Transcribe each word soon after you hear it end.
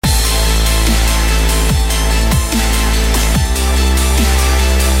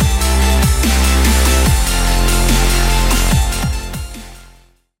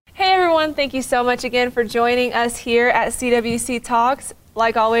Thank you so much again for joining us here at CWC Talks.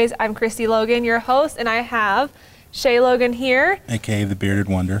 Like always, I'm Christy Logan, your host, and I have Shay Logan here. AKA the Bearded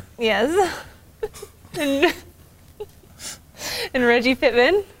Wonder. Yes. and Reggie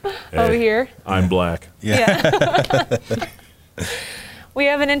Pittman over here. I'm black. Yeah. We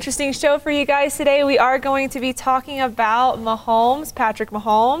have an interesting show for you guys today. We are going to be talking about Mahomes, Patrick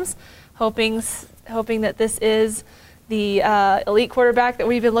Mahomes, hoping that this is the elite quarterback that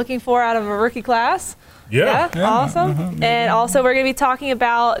we've been looking for out of a rookie class. Yeah. Awesome. And also we're going to be talking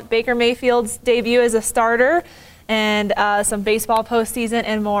about Baker Mayfield's debut as a starter and some baseball postseason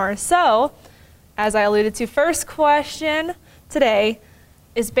and more. So, as I alluded to, first question today,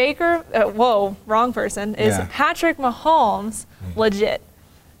 is Baker, wrong person, is Patrick Mahomes legit?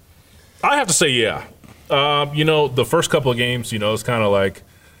 I have to say, yeah. The first couple of games, it's kind of like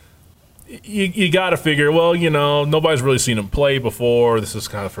you got to figure, nobody's really seen him play before. This is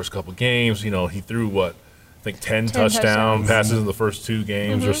kind of the first couple of games. He threw, I think 10 touchdown passes in the first 2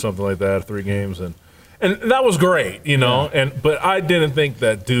 games or something like that, 3 games. And that was great, but I didn't think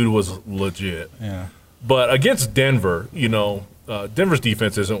that dude was legit. Yeah. But against Denver, Denver's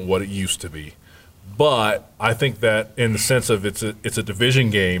defense isn't what it used to be. But I think that in the sense of it's a division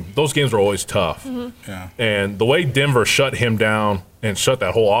game, those games are always tough. Yeah. And the way Denver shut him down and shut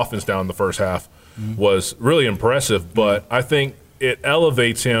that whole offense down in the first half was really impressive. But I think it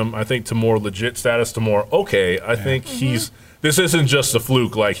elevates him, to more legit status, to more, I think this isn't just a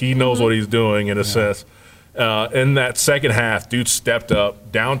fluke. Like, he knows what he's doing in a sense. In that second half, dude stepped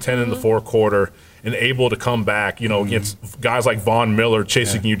up, down 10 in the fourth quarter, and able to come back, against guys like Von Miller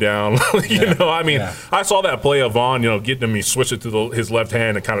chasing you down. I saw that play of Von, getting him, he switched it to his left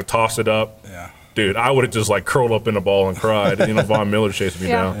hand and kind of tossed it up. Yeah. Dude, I would have just curled up in a ball and cried. Von Miller chasing me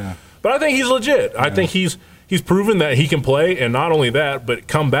down. Yeah. But I think he's legit. I think he's proven that he can play, and not only that, but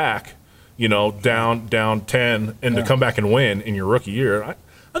come back, down 10 and to come back and win in your rookie year.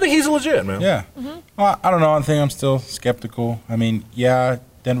 I think he's legit, man. Yeah. Well, I don't know. I think I'm still skeptical.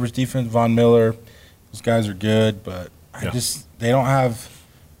 Denver's defense, Von Miller, those guys are good, but they don't have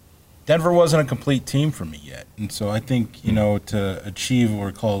 – Denver wasn't a complete team for me yet. And so I think, to achieve what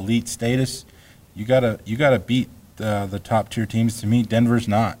we call elite status, you gotta beat the top-tier teams. To me, Denver's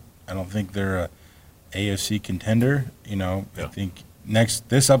not. I don't think they're a AFC contender. I think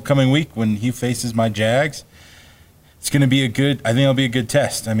this upcoming week when he faces my Jags, it's going to be it'll be a good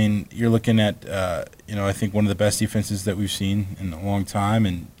test. You're looking at, I think one of the best defenses that we've seen in a long time,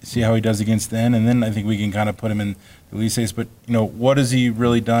 and see how he does against them. And then I think we can kind of put him in the lead status. But, what has he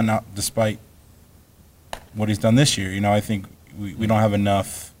really done despite what he's done this year? I think we don't have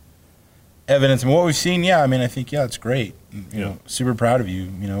enough evidence. And what we've seen, I think, it's great. Super proud of you.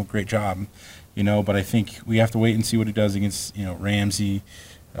 Great job. But I think we have to wait and see what he does against, Ramsey,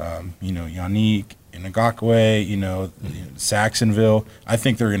 Yannick, Ngakwe, Saxonville. I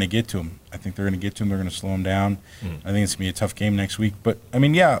think they're going to get to him. They're going to slow him down. I think it's going to be a tough game next week. But,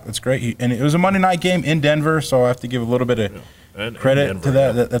 it's great. And it was a Monday night game in Denver, so I have to give a little bit of credit to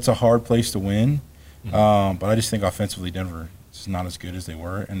that. That's a hard place to win. But I just think offensively Denver is not as good as they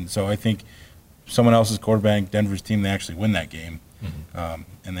were. And so I think someone else's quarterback, Denver's team, they actually win that game.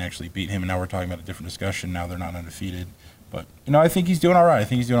 And they actually beat him. And now we're talking about a different discussion. Now they're not undefeated. But, I think he's doing all right.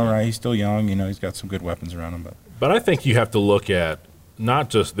 He's still young. He's got some good weapons around him. But I think you have to look at not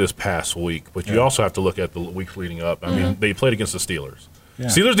just this past week, but you also have to look at the weeks leading up. They played against the Steelers. Yeah.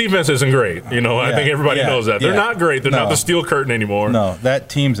 Steelers' defense isn't great. I think everybody knows that. They're not great. They're not the steel curtain anymore. No, that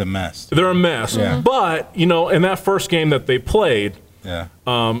team's a mess. They're a mess. Yeah. But, in that first game that they played, I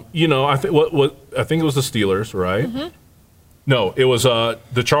think it was the Steelers, right? No, it was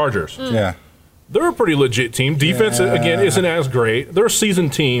the Chargers. Yeah. They're a pretty legit team. Defense, again, isn't as great. They're a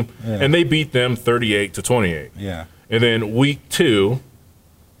seasoned team, and they beat them 38-28. Yeah. And then week 2,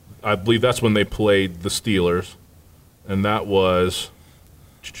 I believe that's when they played the Steelers, and that was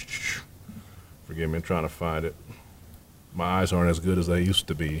 – forgive me, I'm trying to find it. My eyes aren't as good as they used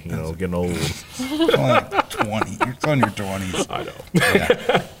to be, getting old. You're like 20. You're on your 20s. I know.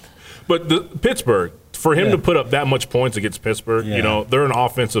 Yeah. But Pittsburgh, for him to put up that much points against Pittsburgh, they're an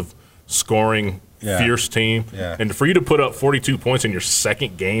offensive – scoring fierce team, and for you to put up 42 points in your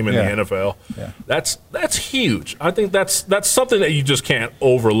second game in the NFL, that's huge. I think that's something that you just can't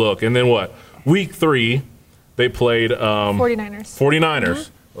overlook. And then week 3 they played 49ers.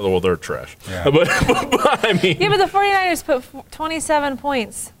 Well, they're trash. Yeah. But the 49ers put 27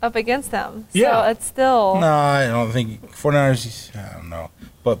 points up against them. So it's still. No, I don't think 49ers. I don't know.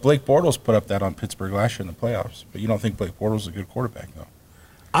 But Blake Bortles put up that on Pittsburgh last year in the playoffs. But you don't think Blake Bortles is a good quarterback, though?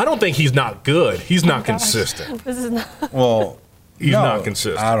 I don't think he's not good. He's not consistent. This is not. Well, he's not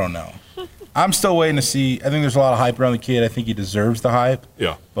consistent. I don't know. I'm still waiting to see. I think there's a lot of hype around the kid. I think he deserves the hype.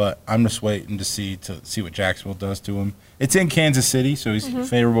 Yeah. But I'm just waiting to see what Jacksonville does to him. It's in Kansas City, so he's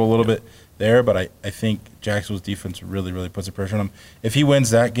favorable a little bit there. But I think Jacksonville's defense really, really puts the pressure on him. If he wins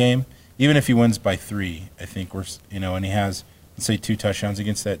that game, even if he wins by 3, I think and he has, let's say, 2 touchdowns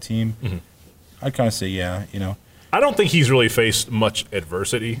against that team, I'd kind of say, I don't think he's really faced much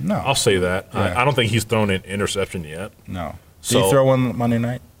adversity. No. I'll say that. Yeah. I don't think he's thrown an interception yet. No. Did he throw one Monday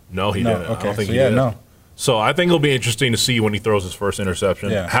night? No, he didn't. Okay. I don't think so he did. No. So I think it'll be interesting to see when he throws his first interception,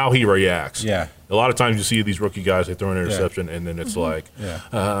 how he reacts. Yeah. A lot of times you see these rookie guys, they throw an interception, and then it's like, deer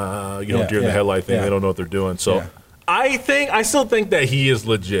in the headlight thing. Yeah. They don't know what they're doing. So I still think that he is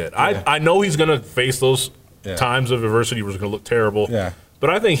legit. I know he's going to face those times of adversity where it's going to look terrible. Yeah. But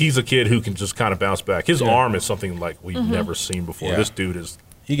I think he's a kid who can just kind of bounce back. His arm is something like we've never seen before. Yeah. This dude is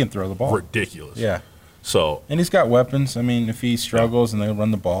he can throw the ball. ridiculous. Yeah. So and he's got weapons. I mean, if he struggles and they run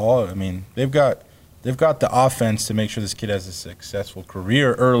the ball, I mean, they've got the offense to make sure this kid has a successful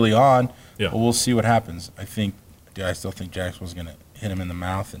career early on. Yeah. But we'll see what happens. I still think Jacksonville's going to hit him in the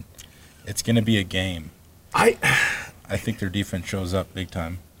mouth, and it's going to be a game. I think their defense shows up big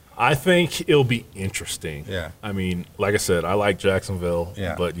time. I think it'll be interesting. Yeah. I mean, like I said, I like Jacksonville,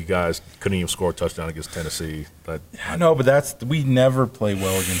 Yeah. but you guys couldn't even score a touchdown against Tennessee. I know, but we never play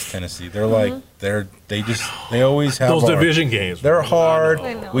well against Tennessee. They're like they always have those division games. They're hard.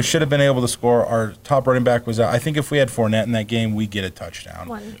 I know. We should have been able to score. Our top running back was out. I think if we had Fournette in that game, we get a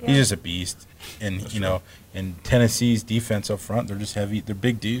touchdown. He's just a beast, and and Tennessee's defense up front, they're just heavy. They're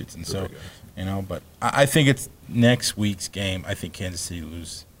big dudes, and so But I think it's next week's game. I think Kansas City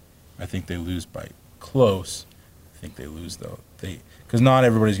lose. I think they lose by close. I think they lose though. Because not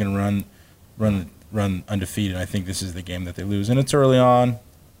everybody's going to run undefeated. I think this is the game that they lose, and it's early on,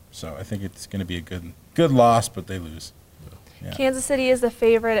 so I think it's going to be a good loss, but they lose. Yeah. Kansas City is the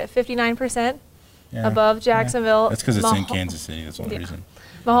favorite at 59%, Yeah. above Jacksonville. That's because it's in Kansas City. That's the only reason.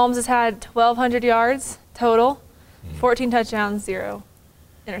 Mahomes has had 1,200 yards total, 14 touchdowns, 0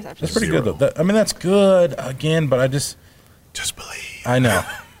 interceptions. That's pretty good though. That's good again, but I just believe. I know.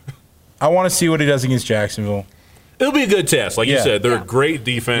 I want to see what he does against Jacksonville. It'll be a good test. Like you said, they're a great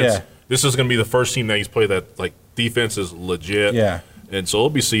defense. Yeah. This is going to be the first team that he's played that defense is legit. Yeah. And so it'll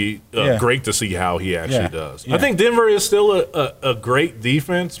be great to see how he actually does. Yeah. I think Denver is still a great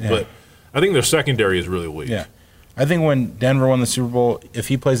defense, but I think their secondary is really weak. Yeah. I think when Denver won the Super Bowl, if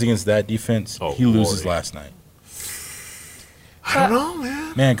he plays against that defense, he loses last night. I don't know,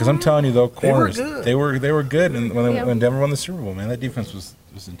 man. Man, because I'm telling you, though, corners, They were good. they were good when Denver won the Super Bowl, man. That defense was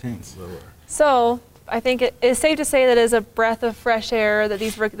intense. So I think it is safe to say that it is a breath of fresh air that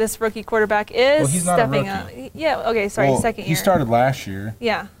this rookie quarterback is Well, he's not a stepping rookie. up. Yeah, okay, sorry, Well, second year. He started last year.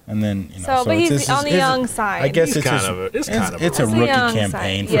 Yeah. And then, but he's on the young side. I guess He's it's a the rookie young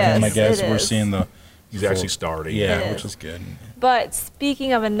campaign side. for him, I Yes, guess. it We're is. seeing He's actually starting. Yeah, It which is. is good. But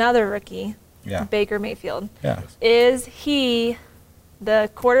speaking of another rookie, Yeah. Baker Mayfield, Yeah. is he the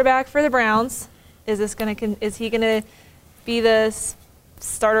quarterback for the Browns? Is he gonna be the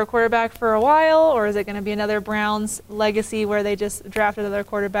starter quarterback for a while, or is it going to be another Browns legacy where they just draft another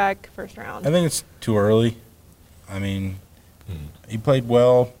quarterback first round? I think it's too early. I mean, he played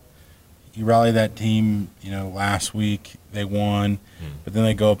well. He rallied that team, last week. They won, but then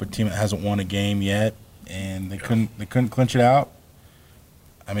they go up a team that hasn't won a game yet, and they couldn't clinch it out.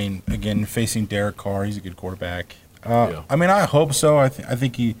 I mean, again, facing Derek Carr, he's a good quarterback. I mean, I hope so. I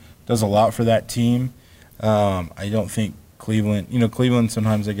think he does a lot for that team. I don't think Cleveland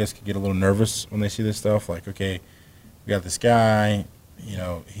sometimes, I guess, could get a little nervous when they see this stuff. Like, okay, we got this guy,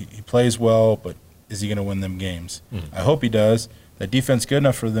 he plays well, but is he going to win them games? I hope he does. That defense good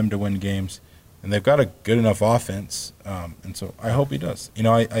enough for them to win games, and they've got a good enough offense, and so I hope he does.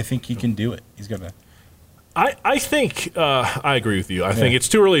 I think he can do it. He's got to. I think I agree with you. I think it's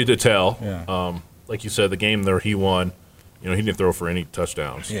too early to tell. Yeah. Like you said, the game there he won, he didn't throw for any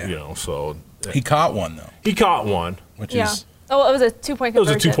touchdowns. Yeah. So He caught one though. he caught one. Which Yeah. is Oh, it was a 2-point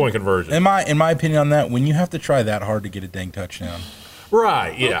conversion. It was a 2-point conversion. in my opinion on that, when you have to try that hard to get a dang touchdown.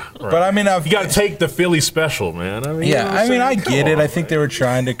 Right. Yeah. Right. But I mean, you got to take the Philly special, man. I mean, you know what I'm I mean, saying? I Come get it. on, I think they man. were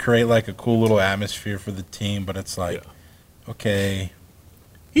trying to create like a cool little atmosphere for the team, but it's like, okay,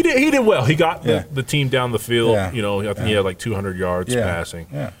 He did well. He got Yeah. the team down the field. Yeah. I think he had like 200 yards passing.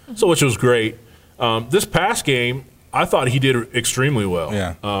 Yeah. So which was great. This past game, I thought he did extremely well.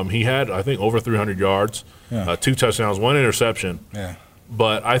 Yeah. He had, I think, over 300 yards, Yeah. 2 touchdowns, 1 interception. Yeah.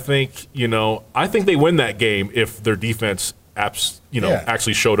 But I think, they win that game if their defense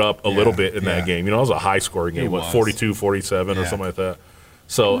actually showed up a little bit in that game. It was a high-scoring game, It was. 42-47 or Yeah. something like that.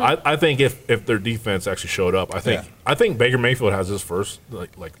 So I think if their defense actually showed up, I think Baker Mayfield has his first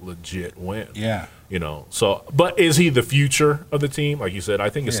like legit win. Yeah. You know. So, but is he the future of the team? Like you said, I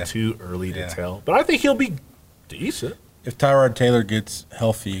think it's too early to tell. But I think he'll be decent. If Tyrod Taylor gets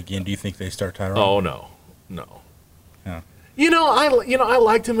healthy again, do you think they start Tyrod? Oh no. Yeah. I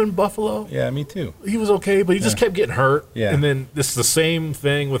liked him in Buffalo. Yeah, me too. He was okay, but he just kept getting hurt. Yeah. And then it's the same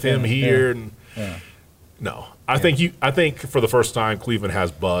thing with him here. And no, I think for the first time, Cleveland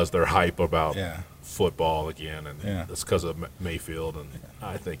has buzz. They're hype about football again, and it's because of Mayfield. And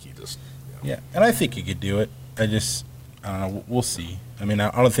I think he just and I think he could do it. I don't know. We'll see. I mean,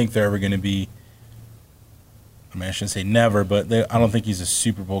 I don't think they're ever going to be. I mean, I shouldn't say never, but I don't think he's a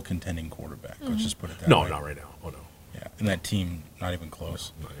Super Bowl contending quarterback. Let's just put it that way. No, not right now. Oh no. Yeah, and that team not even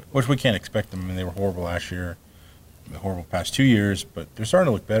close. Which we can't expect them. I mean, they were horrible last year, horrible past 2 years, but they're starting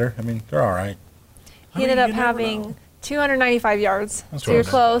to look better. I mean, they're all right. He ended up having 295 yards. That's so you're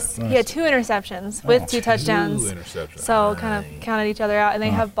close. close. He had 2 interceptions with 2 touchdowns. 2 interceptions. So kind of counted each other out. And they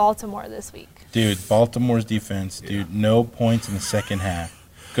have Baltimore this week. Dude, Baltimore's defense, no points in the second half.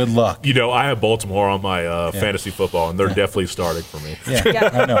 Good luck. You know, I have Baltimore on my fantasy football, and they're definitely starting for me. Yeah,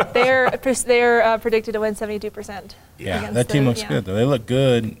 I know. They're predicted to win 72%. Yeah, that team looks good, though. They look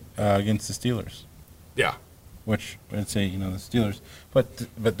good against the Steelers. Yeah. Which, I'd say, the Steelers. But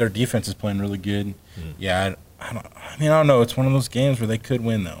their defense is playing really good. Yeah, I don't know. It's one of those games where they could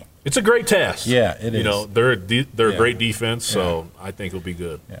win, though. It's a great test. Yeah, it is. You know, they're a great defense, so I think it'll be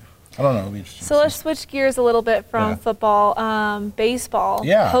good. Yeah. I don't know. It'll be interesting. So let's switch gears a little bit from football. Baseball.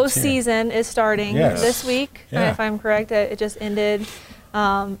 Yeah. Postseason is starting this week, if I'm correct. It just ended.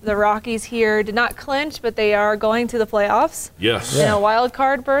 The Rockies here did not clinch, but they are going to the playoffs. Yes. In a wild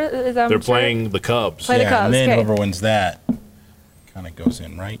card berth. They're playing the Cubs. Play the Cubs. And then whoever wins that kind of goes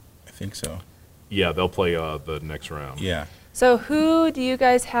in, right? I think so. Yeah, they'll play the next round. Yeah. So who do you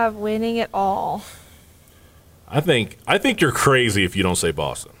guys have winning it all? I think you're crazy if you don't say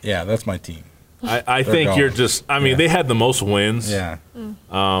Boston. Yeah, that's my team. I think you're just. I mean, they had the most wins. Yeah.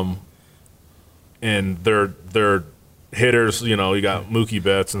 And they're hitters. You know, you got Mookie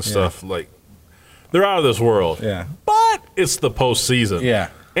Betts and stuff like. They're out of this world. Yeah. But it's the postseason. Yeah.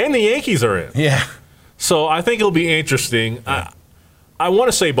 And the Yankees are in. Yeah. So I think it'll be interesting. Yeah. I want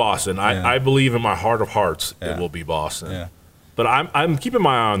to say Boston. I believe in my heart of hearts it will be Boston. Yeah. But I'm keeping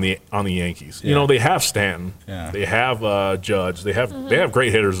my eye on the Yankees. You know, they have Stanton. Yeah. They have Judge. They have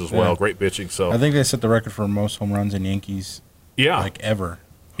great hitters as well, great pitching. So I think they set the record for most home runs in Yankees ever.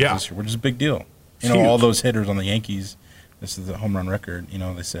 Yeah. This year, which is a big deal. It's all huge. those hitters on the Yankees, this is the home run record.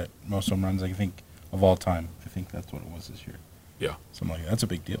 They set most home runs, I think, of all time. I think that's what it was this year. Yeah. Something like that. That's a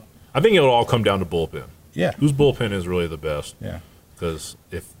big deal. I think it'll all come down to bullpen. Yeah. Whose bullpen is really the best? Yeah. Because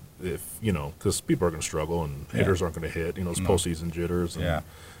if because people are going to struggle and hitters aren't going to hit. It's postseason jitters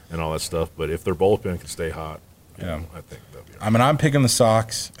and all that stuff. But if their bullpen can stay hot, I think they'll be all right. I mean, I'm picking the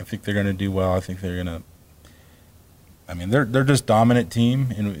Sox. I think they're going to do well. I think they're going to. I mean, they're just dominant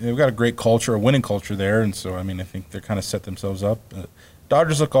team, and they've got a great culture, a winning culture there, and so I mean, I think they're kind of set themselves up.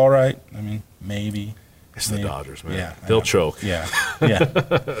 Dodgers look all right. I mean, maybe. It's the Dodgers, man. Yeah, they'll choke. Yeah.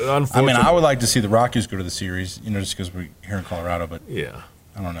 Unfortunately. I mean, I would like to see the Rockies go to the series, just because we're here in Colorado, but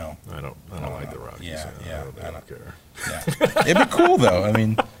I don't know. I don't like the Rockies. Yeah, I don't care. Yeah. It'd be cool though. I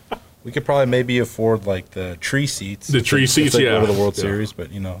mean, we could probably maybe afford like the tree seats. The tree seats, go to the World Series, but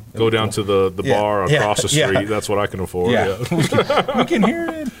go down to the bar across the street. Yeah. That's what I can afford. Yeah, we can hear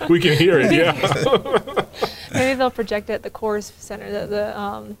it. We can hear it. Yeah. Maybe they'll project it at the Coors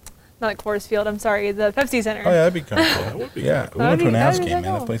Center, not Coors Field. I'm sorry, the Pepsi Center. Oh yeah, that'd be kind of cool. That would be Yeah, cool. we went to an Avs that'd be game,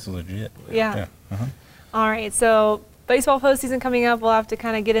 man. cool. That place is legit. Yeah. Uh-huh. All right, so baseball postseason coming up. We'll have to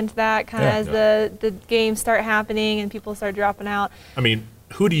kind of get into that as the games start happening and people start dropping out. I mean,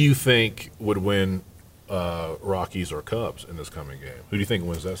 who do you think would win Rockies or Cubs in this coming game? Who do you think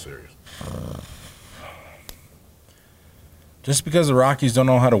wins that series? Just because the Rockies don't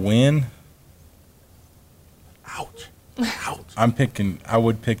know how to win, Ouch. I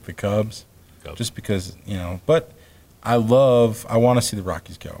would pick the Cubs. Just because, but I want to see the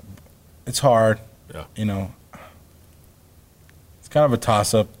Rockies go. It's hard. Yeah. It's kind of a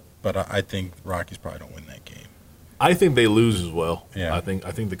toss-up, but I think the Rockies probably don't win that game. I think they lose as well. Yeah. I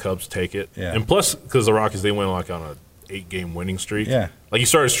think the Cubs take it. Yeah. And plus, because the Rockies, they went like on a 8-game winning streak. Yeah. Like you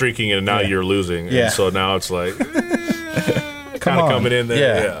started streaking and now you're losing. Yeah. And so now it's like kind of coming in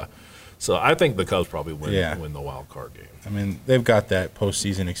there. Yeah. So I think the Cubs probably win the wild card game. I mean, they've got that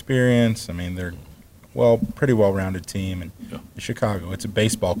postseason experience. I mean, they're pretty well-rounded team. And in Chicago, it's a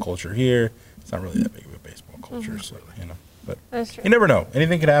baseball culture here. It's not really that big of a baseball culture, so But That's true. you never know.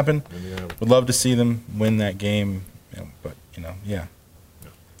 Anything could happen. Would love to see them win that game, but yeah.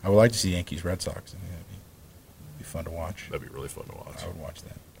 I would like to see Yankees Red Sox. I think that'd be fun to watch. That'd be really fun to watch. I would watch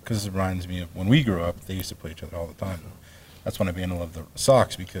that because it reminds me of when we grew up. They used to play each other all the time. That's when I began to love the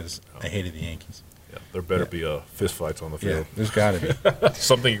Sox because I hated the Yankees. Yeah, there better be fist fights on the field. Yeah, there's got to be.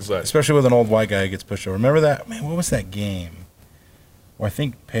 Something exciting. Especially with an old white guy who gets pushed over. Remember that? Man, what was that game? Where I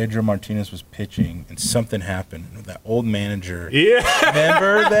think Pedro Martinez was pitching and something happened. That old manager. Yeah.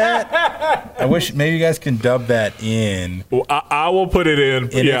 Remember that? I wish maybe you guys can dub that in. Well, I will put it in.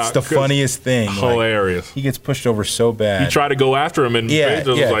 And it's the funniest thing. Hilarious. Like, he gets pushed over so bad. He tried to go after him, and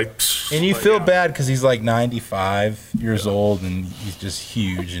Pedro was like... And you feel bad because he's like 95 years old, and he's just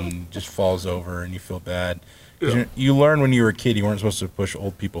huge and just falls over, and you feel bad. Yeah. You learn when you were a kid you weren't supposed to push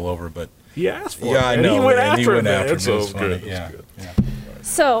old people over, but... He asked for it. Yeah, I know. He went and after him. It was good. Yeah.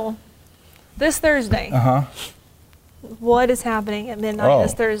 So, this Thursday, what is happening at midnight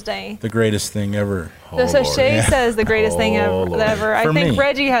this Thursday? The greatest thing ever. So Shay says the greatest thing ever. I think me.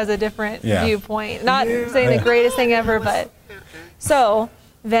 Reggie has a different viewpoint. Not saying the greatest thing ever, but so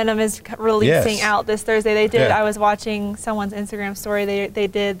Venom is releasing out this Thursday. They did. I was watching someone's Instagram story. They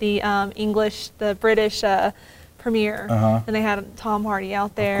did the British premiere, and they had Tom Hardy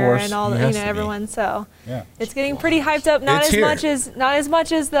out there and all everyone. So it's getting pretty hyped up. Not as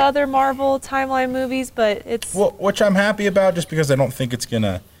much as the other Marvel timeline movies, but it's which I'm happy about, just because I don't think it's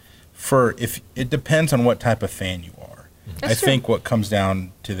gonna. If it depends on what type of fan you are. I think what comes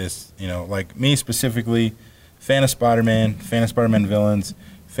down to this, like me specifically, fan of Spider-Man villains,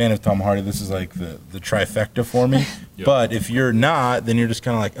 fan of Tom Hardy. This is like the trifecta for me. But if you're not, then you're just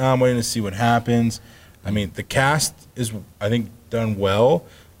kind of like, I'm waiting to see what happens. I mean, the cast is, I think, done well.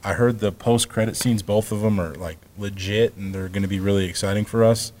 I heard the post-credit scenes, both of them are, like, legit, and they're going to be really exciting for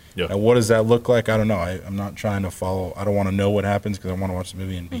us. Yeah. Now, what does that look like? I don't know. I'm not trying to follow. I don't want to know what happens because I want to watch the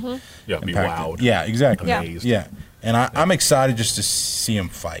movie and be impacted. Be wowed. Yeah, exactly. Amazed. Yeah. And I'm excited just to see them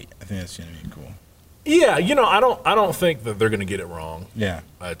fight. I think that's going to be cool. Yeah, I don't think that they're going to get it wrong. Yeah.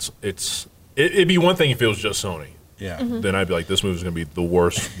 It'd be one thing if it was just Sony. Yeah. Then I'd be like, this movie's going to be the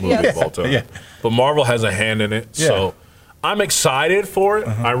worst movie of all time. But Marvel has a hand in it, so I'm excited for it.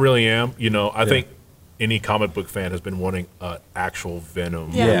 I really am. I think any comic book fan has been wanting an actual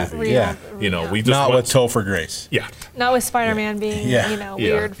Venom movie. We just not with Topher Grace. Yeah. Not with Spider-Man being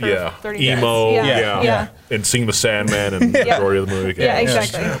weird for 30 minutes. Emo. And seeing the Sandman and the majority of the movie. Yeah,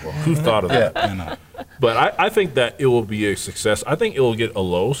 exactly. Who thought of that? I know. But I think that it will be a success. I think it will get a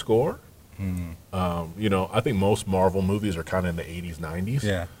low score. I think most Marvel movies are kind of in the 80s, 90s.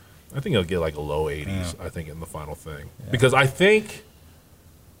 Yeah. I think it'll get like a low 80s, I think, in the final thing. Because I think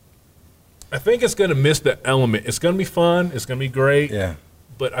it's going to miss the element. It's going to be fun. It's going to be great. Yeah.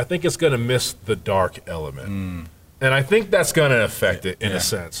 But I think it's going to miss the dark element. And I think that's going to affect it in a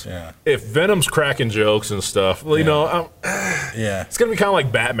sense. Yeah. If Venom's cracking jokes and stuff, it's going to be kind of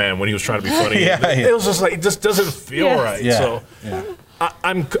like Batman when he was trying to be funny. It was just like, it just doesn't feel right. Yeah. So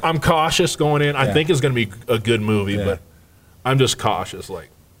I'm cautious going in. I think it's going to be a good movie, but I'm just cautious. Like,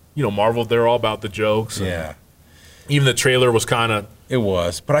 Marvel, they're all about the jokes. Yeah. Even the trailer was kind of. It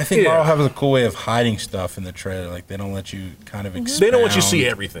was. But I think Marvel has a cool way of hiding stuff in the trailer. Like, they don't let you kind of expound. They don't let you see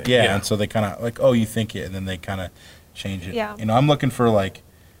everything. Yeah, and so they kind of, like, oh, you think it, and then they kind of change it. Yeah. I'm looking for, like,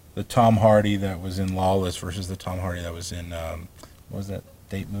 the Tom Hardy that was in Lawless versus the Tom Hardy that was in, what was that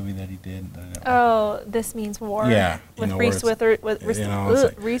date movie that he did? Oh, This Means War. Yeah. With Reese Witherspoon.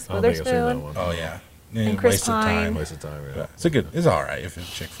 Oh, yeah. And Chris Pine. Waste of time, yeah. It's all right if it's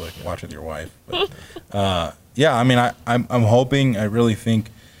a chick flick. Watch with your wife. But, I mean, I'm hoping, I really think,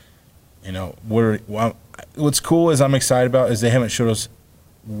 what's cool is I'm excited about is they haven't showed us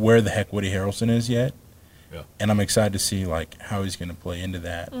where the heck Woody Harrelson is yet. Yeah. And I'm excited to see, like, how he's going to play into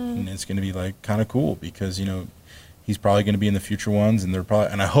that. And it's going to be, like, kind of cool because, he's probably going to be in the future ones. And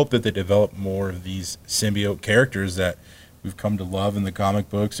I hope that they develop more of these symbiote characters that we've come to love in the comic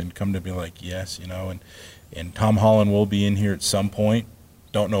books and come to be like, yes, and Tom Holland will be in here at some point.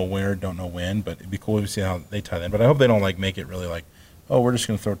 Don't know where, don't know when, but it'd be cool to see how they tie that in. But I hope they don't, like, make it really like, oh, we're just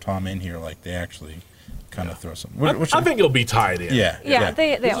going to throw Tom in here. Like, they actually kind of throw something. I think it'll be tied in. Yeah.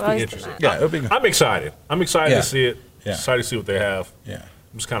 They always interesting. do that. Yeah, it'll be good. I'm excited. To see it. Yeah. Excited to see what they have. Yeah.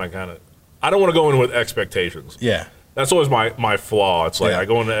 I'm just kind of. I don't want to go in with expectations. Yeah. That's always my flaw. It's like I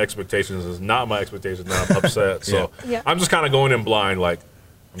go into expectations. It's not my expectations. Now I'm upset. So I'm just kind of going in blind. Like,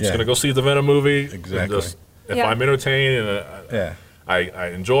 I'm just going to go see the Venom movie. Exactly. If I'm entertained and I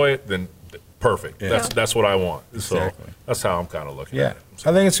enjoy it, then perfect. Yeah. That's what I want. Exactly. So that's how I'm kind of looking at it. So.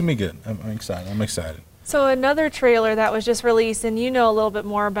 I think it's going to be good. I'm excited. So another trailer that was just released, and you know a little bit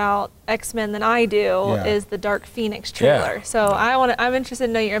more about X-Men than I do, is the Dark Phoenix trailer. Yeah. So I'm interested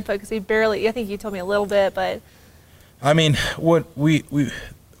to know your input because I think you told me a little bit, but. I mean, what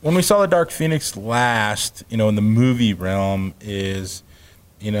when we saw the Dark Phoenix last, in the movie realm is,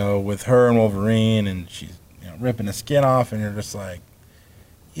 with her and Wolverine, and she's ripping the skin off, and you're just like,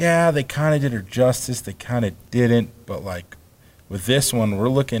 yeah, they kind of did her justice. They kind of didn't, but like with this one, we're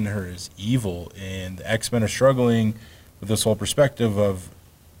looking at her as evil, and the X-Men are struggling with this whole perspective of,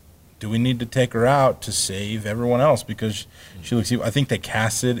 do we need to take her out to save everyone else because she looks evil? I think they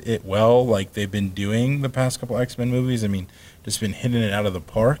casted it well, like they've been doing the past couple X-Men movies. I mean, just been hitting it out of the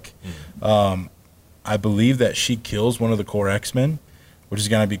park. I believe that she kills one of the core X-Men, which is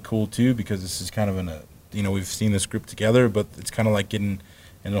going to be cool too, because this is kind of we've seen this group together, but it's kind of like getting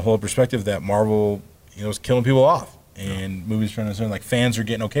in the whole perspective that Marvel, is killing people off. And movies trying to say, like, fans are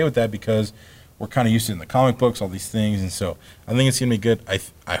getting okay with that because we're kind of used to it in the comic books, all these things. And so I think it's going to be good.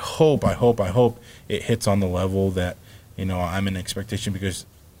 I hope it hits on the level that, I'm in expectation, because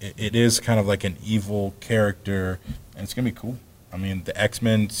it is kind of like an evil character, and it's going to be cool. I mean, the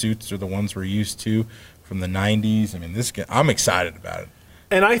X-Men suits are the ones we're used to from the 90s. I mean, I'm excited about it.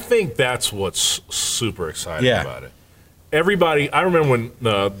 And I think that's what's super exciting about it. Everybody, I remember when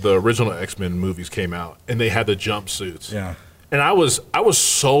the original X-Men movies came out, and they had the jumpsuits. Yeah. And I was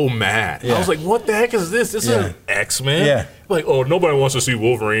so mad. Yeah. I was like, what the heck is this? This isn't X-Men? Yeah. Like, oh, nobody wants to see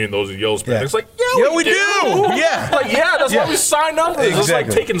Wolverine in those yellow spandex. Yeah. It's like, yeah, we do. Yeah. Like, that's why we signed up. It's just like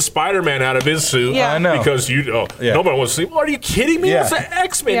taking Spider-Man out of his suit. Yeah. I know. Because nobody wants to see. Well, are you kidding me? Yeah. It's an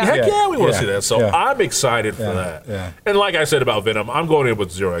X-Men. Yeah. Heck yeah, we want to see that. So Yeah. I'm excited for that. Yeah. And like I said about Venom, I'm going in with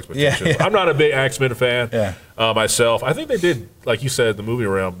zero expectations. Yeah. I'm not a big X-Men fan myself. I think they did, like you said, the movie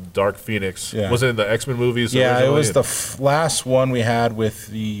realm, Dark Phoenix. Yeah. Was it in the X-Men movies? Yeah, it originally? was the last one we had with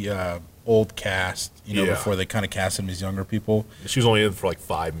the old cast, before they kind of casted them as younger people. She was only in for like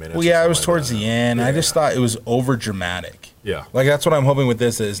 5 minutes. Well, yeah, it was towards the end. Yeah. I just thought it was over dramatic. Yeah. Like, that's what I'm hoping with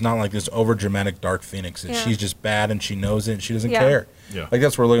this. It's not like this over dramatic Dark Phoenix. That she's just bad and she knows it and she doesn't care. Yeah. Like,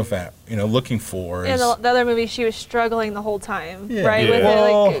 that's what we're looking for. In the other movie, she was struggling the whole time, right? Yeah.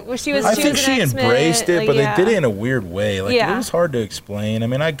 With it, like, she was. I think she embraced it, but they did it in a weird way. Like, it was hard to explain. I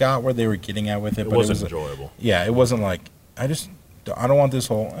mean, I got where they were getting at with it, but it was enjoyable. Yeah, it wasn't like, I don't want this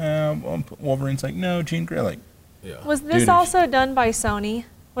whole, Wolverine's like, no, Jean Grey, like. Yeah. Was this also done by Sony?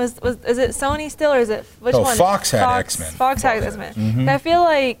 Is it Sony still, or is it which one? Fox had X-Men. Fox had X-Men. Mm-hmm. I feel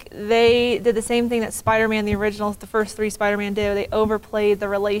like they did the same thing that Spider-Man, the originals, the first 3 Spider-Man did. They overplayed the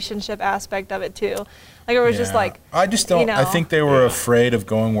relationship aspect of it too. Like, it was just like, I just don't. I think they were afraid of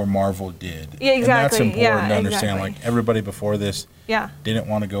going where Marvel did. Yeah, exactly. And that's important to understand. Exactly. Like, everybody before this didn't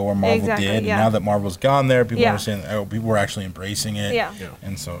want to go where Marvel did. And now that Marvel's gone there, people understand. Oh, people were actually embracing it. Yeah.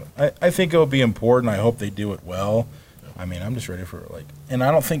 And so I think it'll be important. I hope they do it well. I mean, I'm just ready for and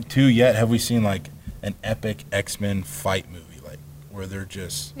I don't think too yet have we seen like an epic X-Men fight movie, like where they're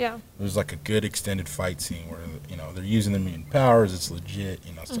just there's like a good extended fight scene where they're using their mutant powers. It's legit,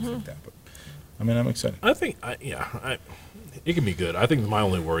 stuff like that. But I mean, I'm excited. I think it can be good. I think my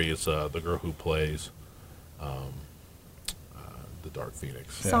only worry is the girl who plays the Dark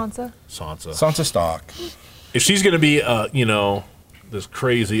Phoenix, Sansa. Sansa Stark. If she's going to be this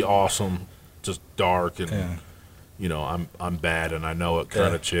crazy, awesome, just dark and I'm bad and I know it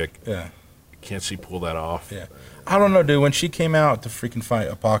kind of chick. Yeah. Can't she pull that off? Yeah. I don't know, dude. When she came out to freaking fight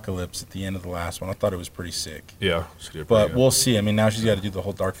Apocalypse at the end of the last one, I thought it was pretty sick. Yeah. She did but we'll see. I mean, now she's got to do the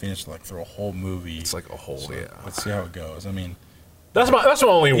whole Dark Phoenix through a whole movie. It's like a whole, Let's see how it goes. I mean. That's my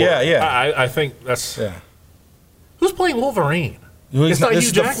only worry. Yeah. I think that's. Yeah. Who's playing Wolverine? This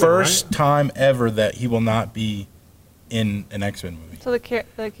is the first time ever that he will not be in an X-Men movie. So the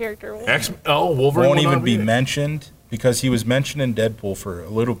character will. Wolverine won't even be mentioned, because he was mentioned in Deadpool for a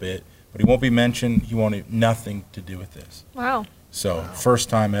little bit, but he won't be mentioned. He won't have nothing to do with this. Wow. So first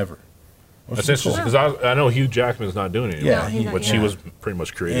time ever. That's interesting, because I know Hugh Jackman's not doing it anymore. But she was pretty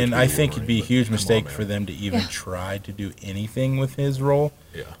much created. And I think it'd be a huge mistake for them to even try to do anything with his role.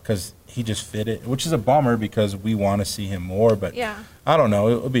 Yeah. Because he just fit it, which is a bummer because we want to see him more. But I don't know.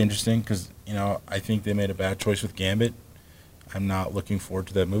 It'll be interesting because, I think they made a bad choice with Gambit. I'm not looking forward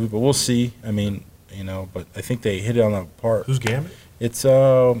to that movie, but we'll see. I mean, but I think they hit it on the part. Who's Gambit? It's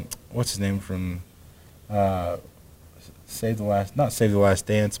what's his name from not Save the Last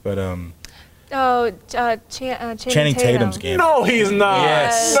Dance, but Channing Tatum's Gambit. No, he's not.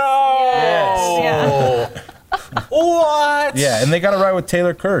 Yes. No. Yes. What? Yeah, and they got it right with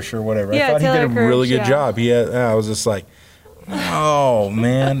Taylor Kirsch or whatever. I thought he did a really good job. I was just like, oh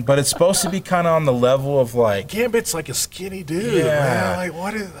man, but it's supposed to be kind of on the level of like Gambit's like a skinny dude. Man. Like,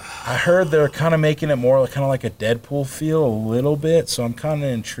 what is? I heard they're kind of making it more kind of like a Deadpool feel a little bit, so I'm kind of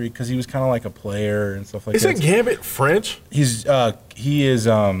intrigued because he was kind of like a player and stuff like that. Isn't Gambit French? He's he is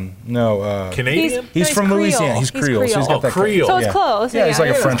Canadian. He's from Creole. Louisiana. He's Creole. So he's got that Creole. So it's close. Yeah, he's like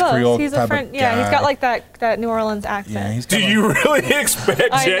a it's French close. Creole He's type of French, yeah, he's guy. got like that New Orleans accent. Yeah, he's Do you really expect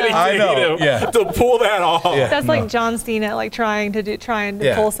Channing Tatum to pull that off? Yeah. That's like John Cena, like trying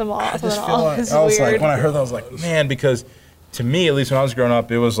to pull some off. I just and feel all. like, It's I was weird. like, when I heard that, I was like, man, because to me, at least when I was growing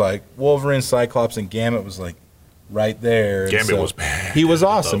up, it was like Wolverine, Cyclops, and Gambit was like right there. And Gambit was bad. He was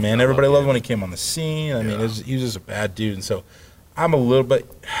awesome, man. Everybody loved him when he came on the scene. I mean, he was just a bad dude, and so I'm a little bit.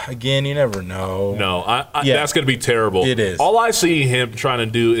 Again, you never know. No, that's going to be terrible. It is. All I see him trying to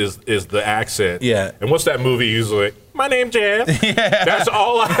do is the accent. Yeah. And what's that movie he's like, my name Jeff. Yeah.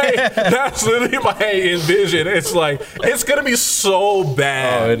 That's literally my envision. It's like, it's going to be so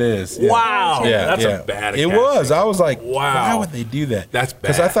bad. Oh, it is. Yeah. Wow. Yeah, That's yeah. a bad It casting. was. I was like, Wow. why would they do that? That's bad.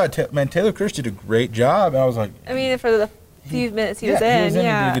 Because I thought, Taylor Kirsch did a great job, and I was like, I mean, for the few minutes he was he in, was in, he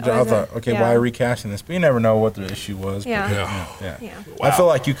did a good job. I thought, okay, why recasting this? But you never know what the issue was. Yeah. But, Yeah. Wow. I feel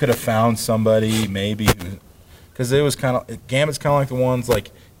like you could have found somebody maybe, because it was kind of Gambit's kind of like the ones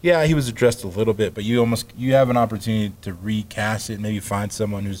like, yeah, he was addressed a little bit, but you have an opportunity to recast it, maybe find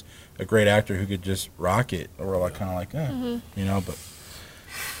someone who's a great actor who could just rock it, or like kind of like, you know. But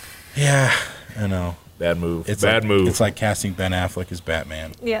yeah, I know. Bad move. It's Bad like, move. It's like casting Ben Affleck as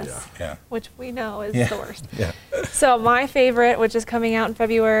Batman. Yes. Yeah. Which we know is Yeah. the worst. Yeah. So my favorite, which is coming out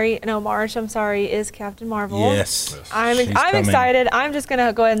in March, I'm sorry, is Captain Marvel. Yes. I'm She's coming. excited. I'm just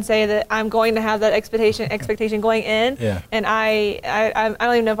gonna go ahead and say that I'm going to have that expectation going in. Yeah. And I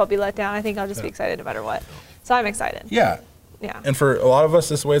don't even know if I'll be let down. I think I'll just be excited no matter what. So I'm excited. Yeah. Yeah. And for a lot of us,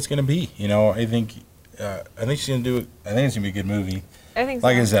 that's the way it's going to be. You know, I think she's going to do it. I think it's going to be a good movie. I think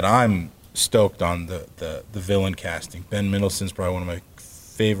Like so. I said, I'm stoked on the villain casting. Ben Mendelsohn's probably one of my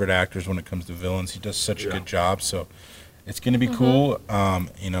favorite actors when it comes to villains. He does such a good job. So it's going to be cool.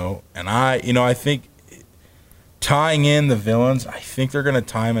 You know, and I think tying in the villains, I think they're going to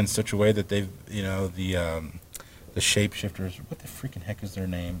tie them in such a way that they've, you know, the shapeshifters. What the freaking heck is their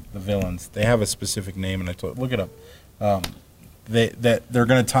name? The villains. They have a specific name, and look it up. They're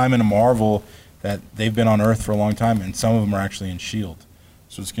going to tie them into Marvel, that they've been on Earth for a long time, and some of them are actually in S.H.I.E.L.D.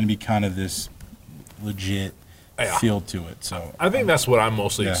 So it's going to be kind of this legit feel to it. So I think that's what I'm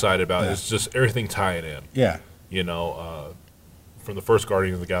mostly excited about. Yeah. Is just everything tying in. Yeah. You know, from the first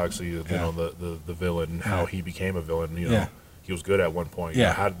Guardian of the Galaxy, you know, the villain and how he became a villain. You know, he was good at one point. You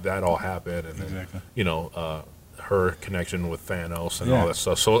know, how did that all happen? And then, you know, her connection with Thanos and all that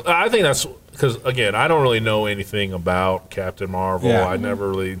stuff. So I think that's because, again, I don't really know anything about Captain Marvel. Yeah. I never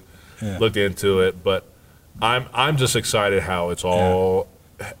really looked into it, but I'm just excited how it's all.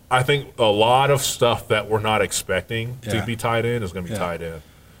 I think a lot of stuff that we're not expecting to be tied in is going to be tied in,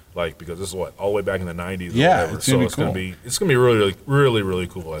 like, because this is what, all the way back in the 90s. Yeah, or whatever. it's gonna be it's cool. going to be really, really, really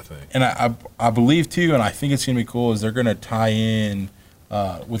cool. I think. And I believe too, and I think it's going to be cool, is they're going to tie in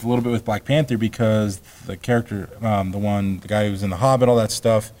with a little bit with Black Panther, because the character, the guy who was in The Hobbit, all that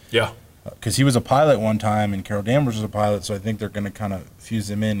stuff. Yeah. Because he was a pilot one time, and Carol Danvers was a pilot, so I think they're going to kind of fuse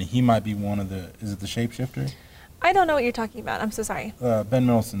him in. He might be one of is it the shapeshifter? I don't know what you're talking about. I'm so sorry. Ben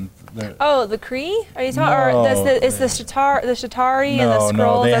Mendelsohn. Oh, the Kree? Are you talking? No, Or it's the Shatari and the Skrulls?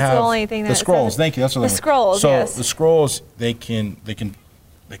 No, they that's have the only thing that the Skrulls. Thank you. That's what the Skrulls. So yes. the Skrulls, they can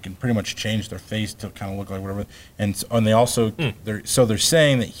pretty much change their face to kind of look like whatever. And they also they're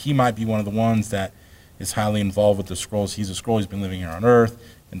saying that he might be one of the ones that is highly involved with the Skrulls. He's a Skrull. He's been living here on Earth,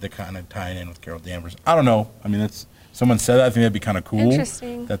 and they're kind of tying in with Carol Danvers. I don't know. I mean, that's someone said that. I think that'd be kind of cool.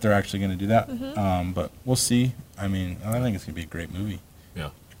 Interesting. That they're actually going to do that. But we'll see. I mean, I think it's going to be a great movie. Yeah.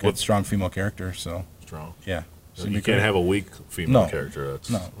 Good, strong female character. So Strong. yeah. So you can't have a weak female character.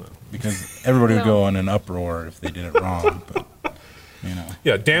 That's, No, because everybody would go in an uproar if they did it wrong. But, you know.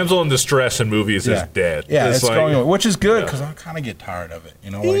 Yeah, damsel in distress in movies is dead. Yeah, it's like, going away, which is good, because I kind of get tired of it.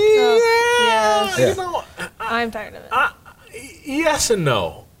 You know, like Yes. You know, I'm tired of it. yes and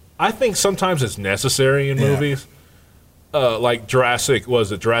no. I think sometimes it's necessary in movies. Like Jurassic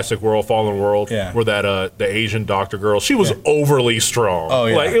World, Fallen World, where that the Asian doctor girl, she was overly strong. Oh,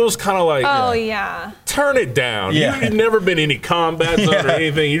 yeah. Like, it was kind of like, Oh yeah. turn it down. Yeah. You've never been in any combat zone or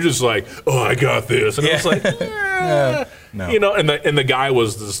anything. You're just like, oh, I got this. And it's like, no. you know, and the guy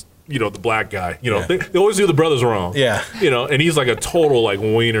was this, you know, the black guy. You know, they always do the brothers wrong. Yeah. You know, and he's like a total like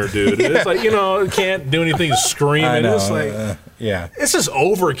wiener dude. And it's like, you know, can't do anything, screaming. I know. It's like, yeah. it's just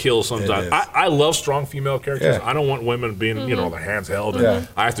overkill sometimes. It is. I love strong female characters. Yeah. I don't want women being, you know, their hands held and Yeah.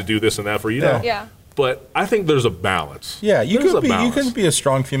 I have to do this and that for you. Know. Yeah. But I think there's a balance. Yeah, you There's could a balance. you can be a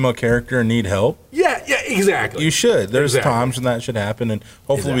strong female character and need help. Yeah, exactly. You should. There's Exactly. times when that should happen, and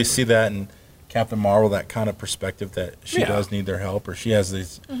hopefully we see that in Captain Marvel that kind of perspective that she does need their help, or she has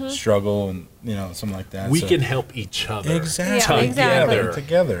this struggle and something like that. We can help each other. Exactly.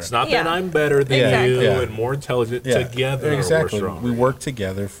 Together. It's not that I'm better than you and more intelligent. Together, exactly. we're we work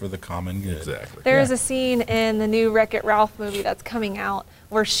together for the common good. Exactly. There is a scene in the new Wreck-It Ralph movie that's coming out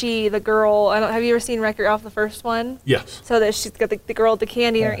where the girl, have you ever seen Wreck-It Ralph, the first one? Yes. So that she's got the girl with the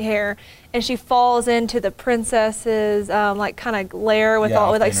candy in her hair, and she falls into the princess's kind of lair with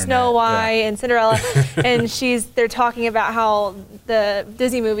Snow White and Cinderella, and they're talking about how the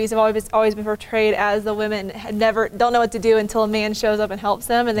Disney movies have always been portrayed as the women don't know what to do until a man shows up and helps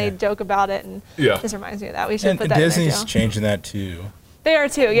them, and they joke about it, and this reminds me of that. We should put that Disney's in there, changing that too. They are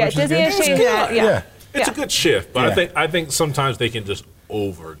too. Yeah, Disney is changing that. Yeah. It's a good shift, but I think sometimes they can just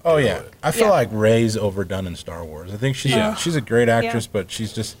overdo it. I feel like Rey's overdone in Star Wars. I think she's a great actress, but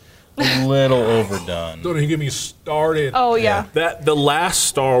she's just a little overdone. Don't even get me started. Oh yeah. The last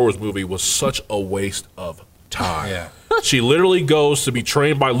Star Wars movie was such a waste of time. Yeah. She literally goes to be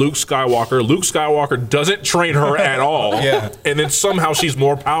trained by Luke Skywalker. Luke Skywalker doesn't train her at all. And then somehow she's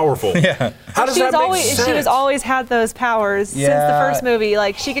more powerful. How does that make sense? She has always had those powers since the first movie.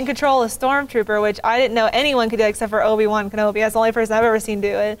 Like, she can control a stormtrooper, which I didn't know anyone could do except for Obi-Wan Kenobi. That's the only person I've ever seen do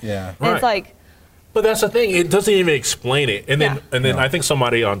it. Yeah. And it's like... But that's the thing. It doesn't even explain it. And then I think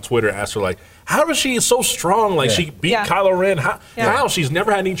somebody on Twitter asked her, like, how is she so strong? Like, she beat Kylo Ren. How? She's never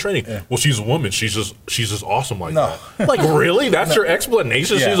had any training. Well, she's a woman. She's just awesome like that. Like, really? That's your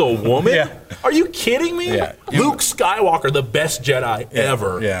explanation? She's a woman? Are you kidding me? Luke Skywalker, the best Jedi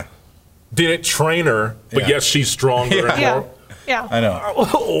ever, didn't train her, but yet she's stronger. I know.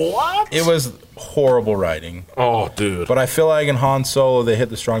 What? It was horrible writing. Oh, dude. But I feel like in Han Solo, they hit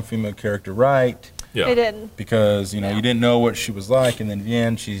the strong female character right. They didn't. Because, you didn't know what she was like, and then in the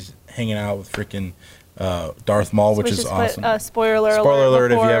end, she's hanging out with freaking Darth Maul, which is awesome. Spoiler alert. Spoiler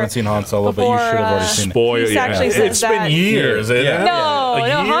alert if you haven't seen Han Solo, but you should have already seen it. It's been years. No,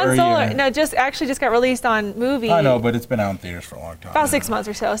 Han Solo just got released on movie. I know, but it's been out in theaters for a long time. About 6 months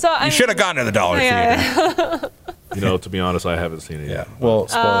or so. So you should have gone to the Dollar Theater. To be honest, I haven't seen it yet. Well,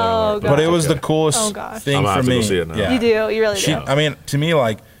 spoiler alert. But it was the coolest thing for me. Go see it now. You do. You really do. I mean, to me,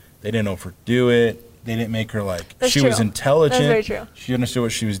 like, they didn't overdo it. They didn't make her like That's was intelligent. That's very true. She understood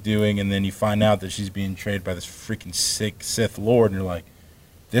what she was doing, and then you find out that she's being trained by this freaking sick Sith Lord, and you're like,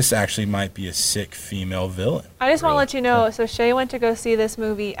 this actually might be a sick female villain. I just want to let you know. So Shay went to go see this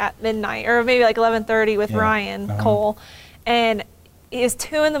movie at midnight, or maybe like 11:30 with Ryan Cole, and it was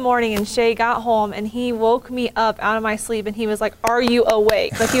 2 a.m. and Shay got home and he woke me up out of my sleep and he was like, "Are you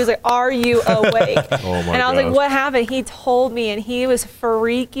awake?" Like, he was like, "Are you awake?" And I was like, "What happened?" He told me, and he was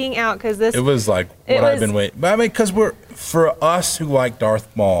freaking out because this. It was like what I've been waiting. But I mean, because for us who like Darth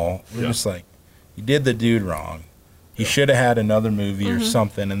Maul, we're just like, he did the dude wrong. He should have had another movie or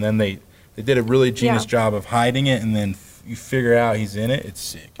something, and then they did a really genius job of hiding it, and then you figure out he's in it. It's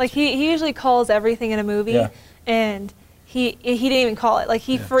sick. Like, he usually calls everything in a movie, and. He didn't even call it. Like,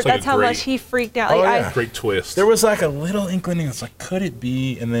 that's how much he freaked out. Like, great twist. There was like a little inkling. It's like, could it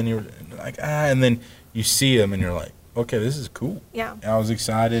be? And then you're like, and then you see him and you're like, okay, this is cool. Yeah. And I was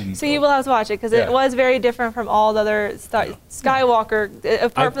excited. And so you will have to watch it because it was very different from all the other Skywalker.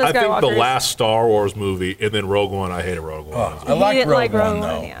 Apart from the Skywalkers. I think the last Star Wars movie and then Rogue One. I hated Rogue One. I liked Rogue One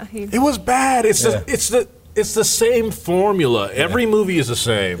though. It was bad. It's the same formula. Every movie is the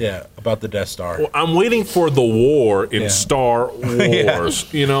same. Yeah, about the Death Star. Well, I'm waiting for the war in Star Wars.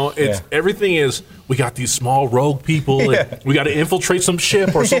 Everything is, we got these small rogue people, and we got to infiltrate some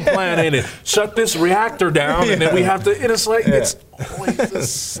ship or some planet and shut this reactor down, and then we have to. And it's like it's always the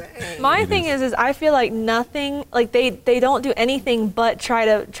same. My thing is I feel like nothing. Like, they don't do anything but try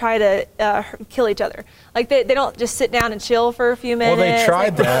to kill each other. Like, they don't just sit down and chill for a few minutes. Well, they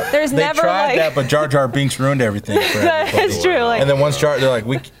tried that. There's never that, but Jar Jar Binks ruined everything for everybody. That's true. Like, and then once they're like,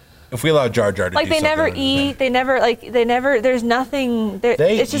 if we allow Jar Jar to like, do they never eat. They never. There's nothing.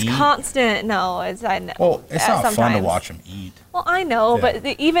 It's just constant. No, it's I know. Well, it's not sometimes. fun to watch them eat. Well, I know, but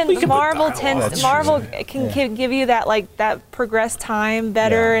even Marvel can give you that progressed time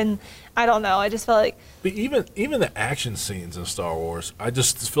better, and I don't know. I just felt like. But even the action scenes in Star Wars, I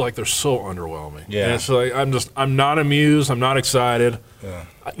just feel like they're so underwhelming. Yeah. And it's like I'm not amused. I'm not excited. Yeah.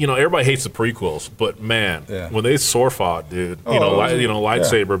 Everybody hates the prequels, but man, when they sword fought, dude,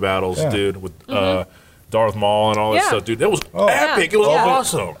 lightsaber battles, dude, with Darth Maul and all that stuff, dude, that was epic. It was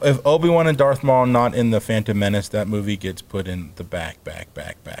awesome. If Obi-Wan and Darth Maul not in the Phantom Menace, that movie gets put in the back.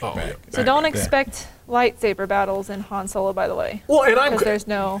 So don't expect lightsaber battles in Han Solo, by the way. Well, and there's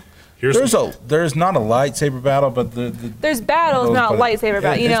no. There's not a lightsaber battle, but there's battles, not lightsaber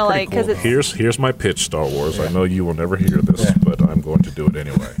battle. Here's my pitch, Star Wars. I know you will never hear this, but I'm going to do it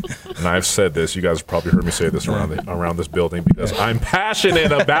anyway. and I've said this. You guys have probably heard me say this around this building because I'm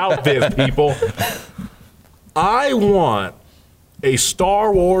passionate about this, people. I want a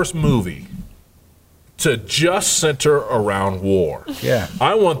Star Wars movie to just center around war. Yeah.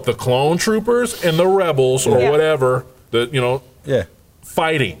 I want the clone troopers and the rebels or whatever,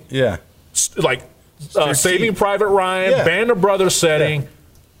 fighting. Yeah. Like Saving Private Ryan, Band of Brothers setting. Yeah.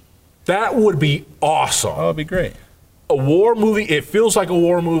 That would be awesome. Oh, it'd be great. A war movie, it feels like a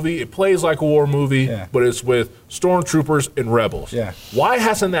war movie, it plays like a war movie, but it's with stormtroopers and rebels. Yeah. Why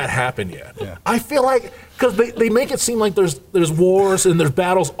hasn't that happened yet? Yeah. I feel like, because they make it seem like there's wars and there's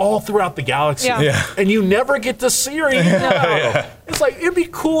battles all throughout the galaxy, and you never get to see or even know. It's like, it'd be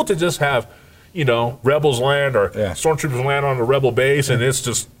cool to just have, rebels land or stormtroopers land on the rebel base, and it's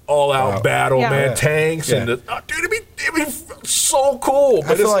just all-out battle, man, tanks, and dude, it'd be so cool.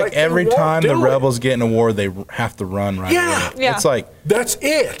 But I feel like every time the rebels get in a war, they have to run right away. Yeah. It's like, that's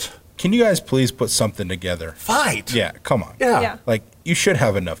it. Can you guys please put something together? Fight. Yeah, come on. Yeah. Like, you should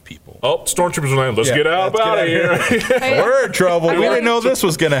have enough people. Oh, stormtroopers land. Let's get out of here. We're in trouble. We didn't know this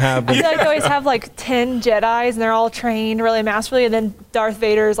was going to happen. I feel like they always have like 10 Jedis, and they're all trained really masterfully, and then Darth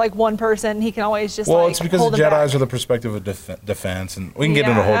Vader is like one person. He can always just it's because the Jedis are the perspective of defense, and we can get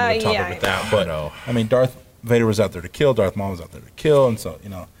into a whole other topic with that. But, I mean, Darth Vader was out there to kill. Darth Maul was out there to kill, and so,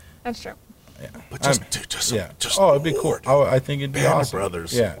 That's true. Yeah. But just it'd be cool. I think it'd be awesome.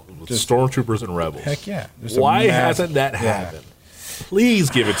 Brothers. Yeah. Just stormtroopers and rebels. Heck yeah. Why hasn't that happened? Please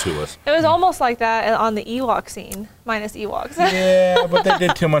give it to us. It was almost like that on the Ewok scene, minus Ewoks. Yeah, but they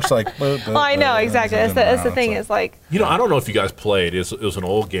did too much like. I know, exactly. That's the thing. It's like. I don't know if you guys played. It was an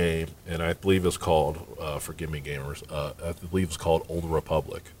old game, and I believe it's called. Forgive me, gamers. I believe it's called Old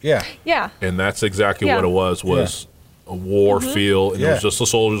Republic. Yeah. Yeah. And that's exactly what it was. A war field, and it was just the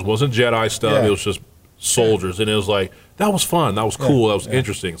soldiers. It wasn't Jedi stuff. Yeah. It was just soldiers, and it was like that was fun. That was cool. That was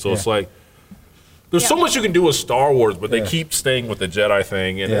interesting. So it's like. There's so much you can do with Star Wars, but they keep staying with the Jedi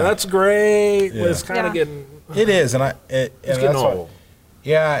thing, and that's great. But it's kind of getting. It is, and it's getting old.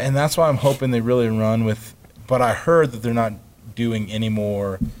 And that's why I'm hoping they really run with. But I heard that they're not doing any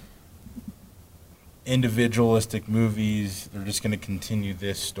more individualistic movies. They're just going to continue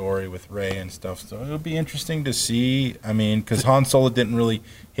this story with Rey and stuff. So it'll be interesting to see. I mean, because Han Solo didn't really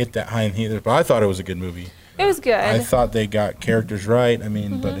hit that high either, but I thought it was a good movie. It was good. I thought they got characters right. I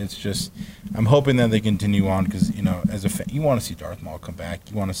mean, but it's just, I'm hoping that they continue on because, as a fan, you want to see Darth Maul come back.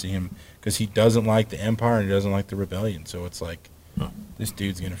 You want to see him because he doesn't like the Empire and he doesn't like the Rebellion. So it's like, this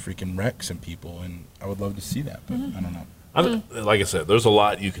dude's going to freaking wreck some people, and I would love to see that, but I don't know. Like I said, there's a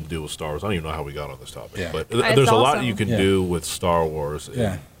lot you can do with Star Wars. I don't even know how we got on this topic, but there's a lot you can do with Star Wars.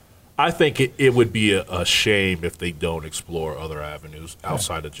 Yeah. I think it would be a shame if they don't explore other avenues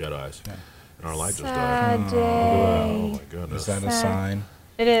outside of Jedi's. Yeah. And our light just died. Oh my goodness! Is that a sign?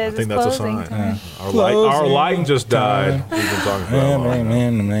 It is. I think that's a sign. Yeah. Our light just died. We've been talking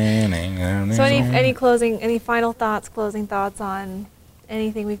about. So any final thoughts? Closing thoughts on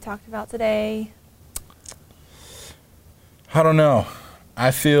anything we've talked about today? I don't know.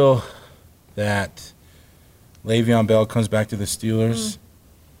 I feel that Le'Veon Bell comes back to the Steelers,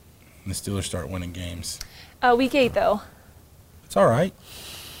 and the Steelers start winning games. Week 8, though. It's all right.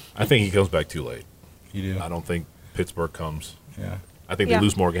 I think he comes back too late. You do? I don't think Pittsburgh comes. Yeah. I think they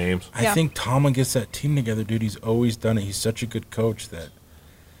lose more games. I think Tomlin gets that team together, dude. He's always done it. He's such a good coach that.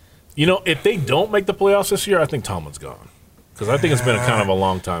 If they don't make the playoffs this year, I think Tomlin's gone. Because I think it's been kind of a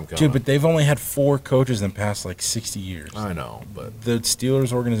long time coming. Dude, but they've only had 4 coaches in the past, 60 years. I know, but... The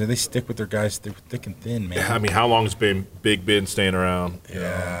Steelers organization, they stick with their guys thick and thin, man. I mean, how long has Big Ben staying around?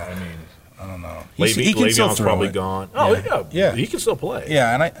 Yeah. I don't know. He can still probably gone. Oh, yeah. He can still play.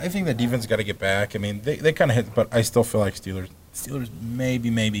 Yeah, and I think the defense got to get back. I mean, they kind of hit, but I still feel like Steelers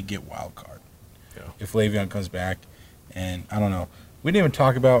maybe get wild card. Yeah. If Le'Veon comes back. And I don't know. We didn't even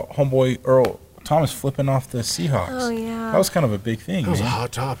talk about homeboy Earl Thomas flipping off the Seahawks. Oh, yeah. That was kind of a big thing. That was a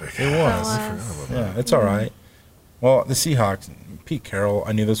hot topic. It was. Yeah, it's all right. Well, the Seahawks, Pete Carroll,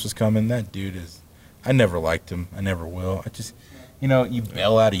 I knew this was coming. That dude is, I never liked him. I never will. I just, you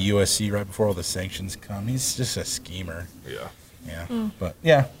bail out of USC right before all the sanctions come. He's just a schemer. Yeah. Yeah. But,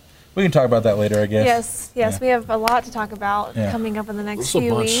 yeah, we can talk about that later, I guess. Yes. We have a lot to talk about coming up in the next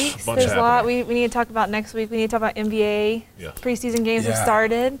few weeks. There's a lot we need to talk about next week. We need to talk about NBA. Yeah. Preseason games have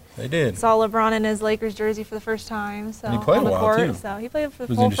started. They did. Saw LeBron in his Lakers jersey for the first time. So and he played on the a while, court. too. So he played for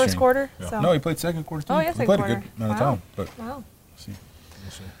the whole first quarter. Yeah. So. No, he played second quarter, too. Oh, yeah, he played a good amount of time. But wow. We'll see.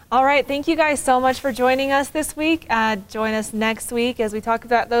 All right. Thank you guys so much for joining us this week. Join us next week as we talk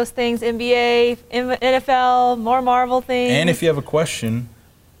about those things, NBA, NFL, more Marvel things. And if you have a question,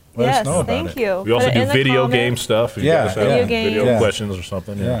 let yes, us know about thank it. you. We also Put it do in the video comments. game stuff. If you Yeah, guys have Video games. video Yeah. questions or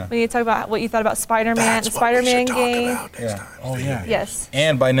something. Yeah. We need to talk about what you thought about Spider-Man, the That's what we Spider-Man should talk game. about next time. Oh, yeah. Yes.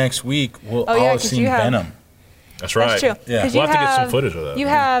 And by next week, we'll Oh, yeah, all have 'cause seen you have- Venom. That's right. That's true. Yeah. 'Cause We'll you have to get some footage of that. You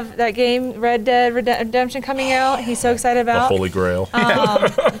have that game, Red Dead Redemption, coming out. He's so excited The about. Holy Grail.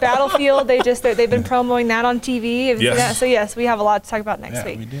 Battlefield. They've been promoting that on TV. Have you seen Yes. that? So yes, we have a lot to talk about next Yeah,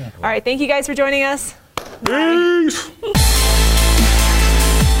 week. we do. All right, thank you guys for joining us. Peace.